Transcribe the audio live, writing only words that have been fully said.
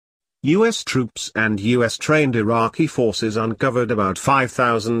U.S. troops and U.S.-trained Iraqi forces uncovered about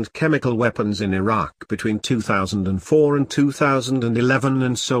 5,000 chemical weapons in Iraq between 2004 and 2011,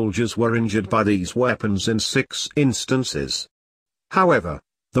 and soldiers were injured by these weapons in 6 instances. However,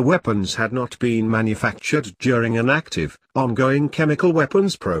 the weapons had not been manufactured during an active, ongoing chemical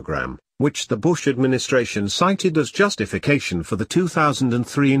weapons program, which the Bush administration cited as justification for the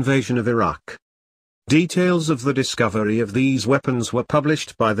 2003 invasion of Iraq. Details of the discovery of these weapons were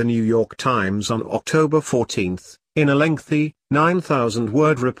published by the New York Times on October 14, in a lengthy,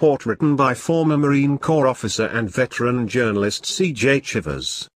 9,000-word report written by former Marine Corps officer and veteran journalist C.J.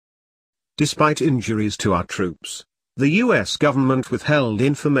 Chivers. Despite injuries to our troops, the U.S. government withheld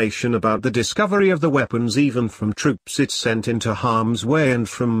information about the discovery of the weapons even from troops it sent into harm's way and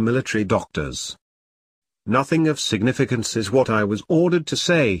from military doctors. "Nothing of significance is what I was ordered to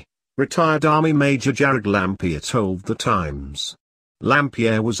say," retired Army Major Jared Lampier told The Times.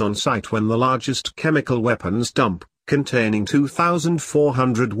 Lampier was on site when the largest chemical weapons dump, containing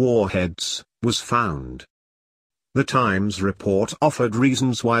 2,400 warheads, was found. The Times report offered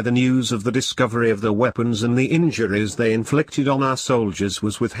reasons why the news of the discovery of the weapons and the injuries they inflicted on our soldiers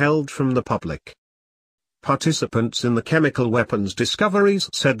was withheld from the public. Participants in the chemical weapons discoveries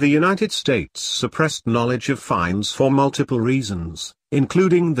said the United States suppressed knowledge of finds for multiple reasons,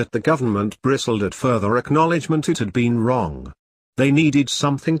 including that the government bristled at further acknowledgement it had been wrong. They needed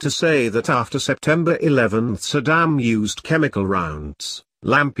something to say that after September 11 Saddam used chemical rounds,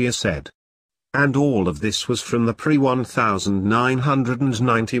 Lampier said. And all of this was from the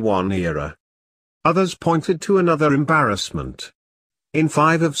pre-1991 era. Others pointed to another embarrassment. In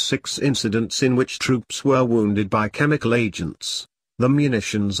 5 of 6 incidents in which troops were wounded by chemical agents, the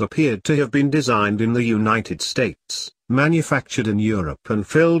munitions appeared to have been designed in the United States, manufactured in Europe and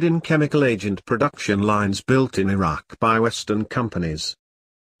filled in chemical agent production lines built in Iraq by Western companies.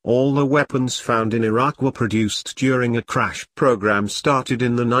 All the weapons found in Iraq were produced during a crash program started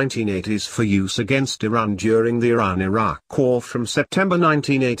in the 1980s for use against Iran during the Iran-Iraq War from September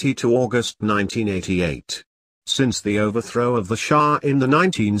 1980 to August 1988. Since the overthrow of the Shah in the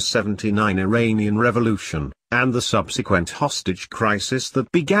 1979 Iranian Revolution, and the subsequent hostage crisis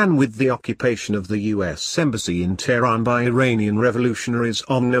that began with the occupation of the U.S. Embassy in Tehran by Iranian revolutionaries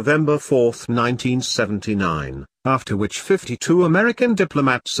on November 4, 1979, after which 52 American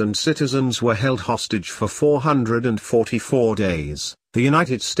diplomats and citizens were held hostage for 444 days, the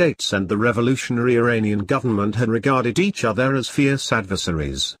United States and the revolutionary Iranian government had regarded each other as fierce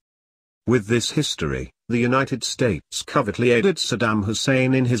adversaries. With this history, the United States covertly aided Saddam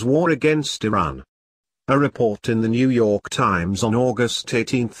Hussein in his war against Iran. A report in the New York Times on August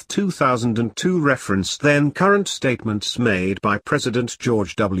 18, 2002 referenced then-current statements made by President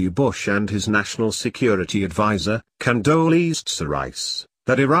George W. Bush and his National Security Advisor, Condoleezza Rice,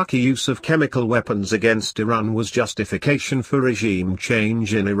 that Iraqi use of chemical weapons against Iran was justification for regime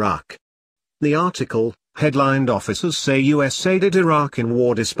change in Iraq. The article, headlined "Officers Say U.S. Aided Iraq in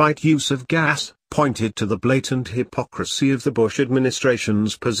War Despite Use of Gas," pointed to the blatant hypocrisy of the Bush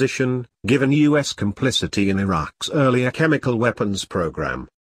administration's position, given U.S. complicity in Iraq's earlier chemical weapons program.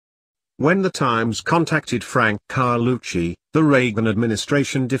 When the Times contacted Frank Carlucci, the Reagan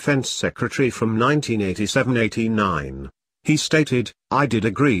administration defense secretary from 1987-89, he stated, "I did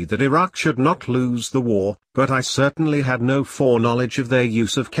agree that Iraq should not lose the war, but I certainly had no foreknowledge of their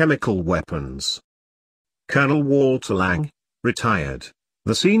use of chemical weapons." Colonel Walter Lang, retired,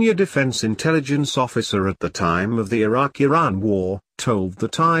 the senior defense intelligence officer at the time of the Iraq-Iran war, told The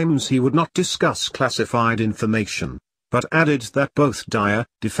Times he would not discuss classified information, but added that both DIA,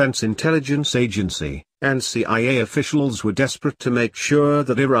 Defense Intelligence Agency, and CIA officials were desperate to make sure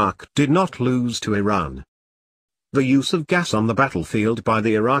that Iraq did not lose to Iran. The use of gas on the battlefield by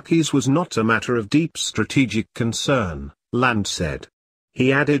the Iraqis was not a matter of deep strategic concern, Land said.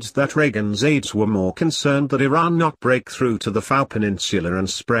 He added that Reagan's aides were more concerned that Iran not break through to the Fao Peninsula and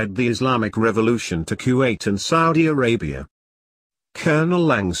spread the Islamic Revolution to Kuwait and Saudi Arabia. Colonel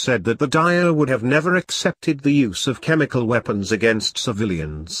Lang said that the DIA would have never accepted the use of chemical weapons against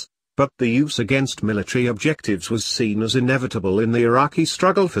civilians, but the use against military objectives was seen as inevitable in the Iraqi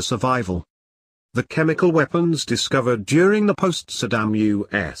struggle for survival. The chemical weapons discovered during the post-Saddam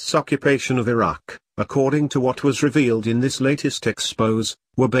U.S. occupation of Iraq, according to what was revealed in this latest expose,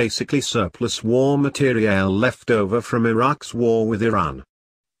 were basically surplus war material left over from Iraq's war with Iran.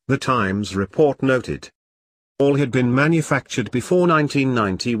 The Times report noted. All had been manufactured before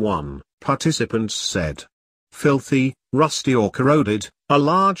 1991, participants said. Filthy, rusty or corroded, a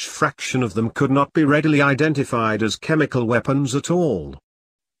large fraction of them could not be readily identified as chemical weapons at all.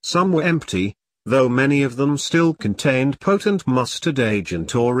 Some were empty, though many of them still contained potent mustard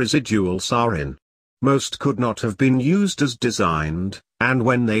agent or residual sarin. Most could not have been used as designed, and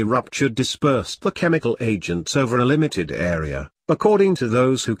when they ruptured dispersed the chemical agents over a limited area, according to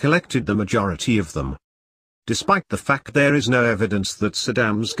those who collected the majority of them. Despite the fact there is no evidence that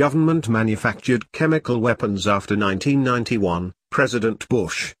Saddam's government manufactured chemical weapons after 1991, President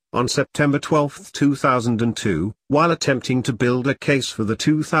Bush, on September 12, 2002, while attempting to build a case for the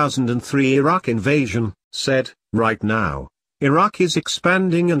 2003 Iraq invasion, said, "Right now, Iraq is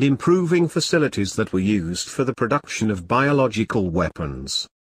expanding and improving facilities that were used for the production of biological weapons.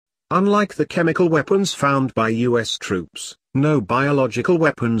 Unlike the chemical weapons found by U.S. troops, no biological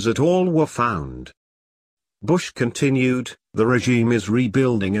weapons at all were found." Bush continued, "The regime is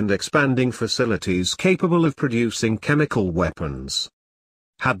rebuilding and expanding facilities capable of producing chemical weapons."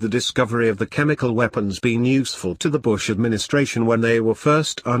 Had the discovery of the chemical weapons been useful to the Bush administration when they were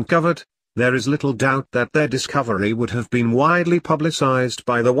first uncovered, there is little doubt that their discovery would have been widely publicized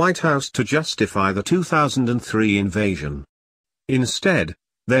by the White House to justify the 2003 invasion. Instead,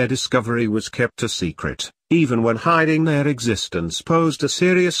 their discovery was kept a secret, even when hiding their existence posed a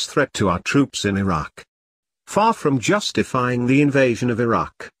serious threat to our troops in Iraq. Far from justifying the invasion of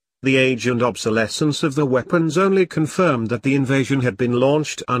Iraq, the age and obsolescence of the weapons only confirmed that the invasion had been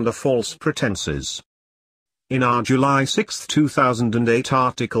launched under false pretenses. In our July 6, 2008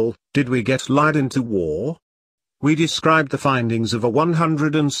 article, "Did We Get Lied Into War?" we described the findings of a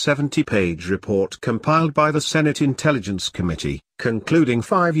 170-page report compiled by the Senate Intelligence Committee, concluding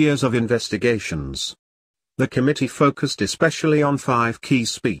 5 years of investigations. The committee focused especially on 5 key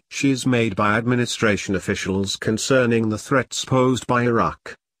speeches made by administration officials concerning the threats posed by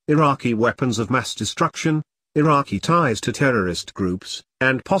Iraq, Iraqi weapons of mass destruction, Iraqi ties to terrorist groups,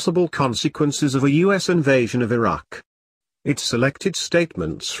 and possible consequences of a U.S. invasion of Iraq. It selected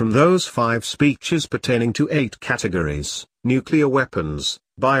statements from those 5 speeches pertaining to 8 categories: nuclear weapons,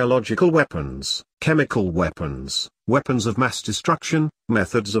 biological weapons, chemical weapons, weapons of mass destruction,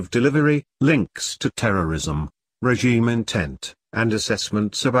 methods of delivery, links to terrorism, regime intent, and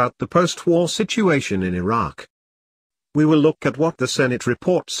assessments about the post-war situation in Iraq. We will look at what the Senate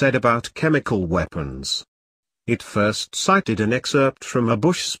report said about chemical weapons. It first cited an excerpt from a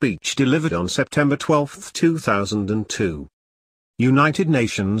Bush speech delivered on September 12, 2002. United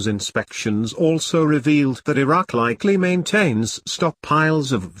Nations inspections also revealed that Iraq likely maintains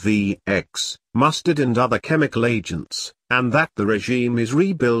stockpiles of VX, mustard and other chemical agents, and that the regime is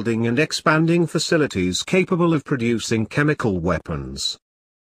rebuilding and expanding facilities capable of producing chemical weapons.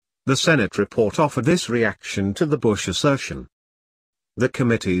 The Senate report offered this reaction to the Bush assertion. The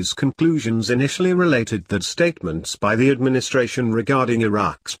committee's conclusions initially related that statements by the administration regarding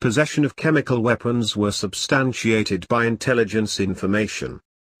Iraq's possession of chemical weapons were substantiated by intelligence information.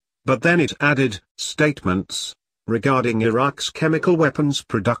 But then it added, statements regarding Iraq's chemical weapons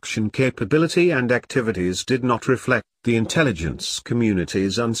production capability and activities did not reflect the intelligence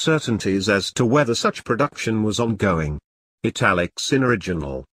community's uncertainties as to whether such production was ongoing. Italics in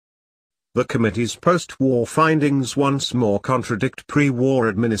original. The committee's post-war findings once more contradict pre-war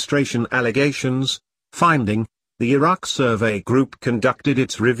administration allegations, finding, the Iraq Survey Group conducted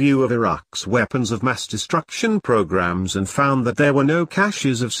its review of Iraq's weapons of mass destruction programs and found that there were no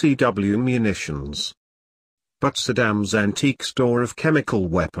caches of CW munitions. But Saddam's antique store of chemical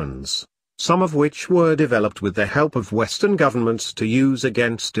weapons, some of which were developed with the help of Western governments to use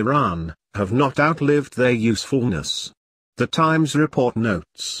against Iran, have not outlived their usefulness. The Times report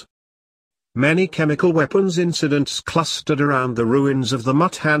notes. Many chemical weapons incidents clustered around the ruins of the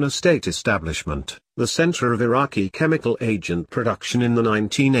Muthanna State Establishment, the center of Iraqi chemical agent production in the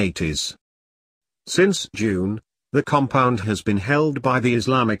 1980s. Since June, the compound has been held by the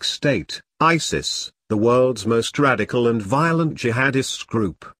Islamic State, ISIS, the world's most radical and violent jihadist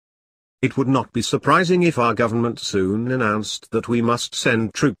group. It would not be surprising if our government soon announced that we must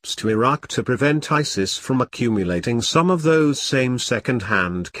send troops to Iraq to prevent ISIS from accumulating some of those same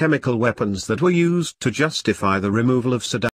second-hand chemical weapons that were used to justify the removal of Saddam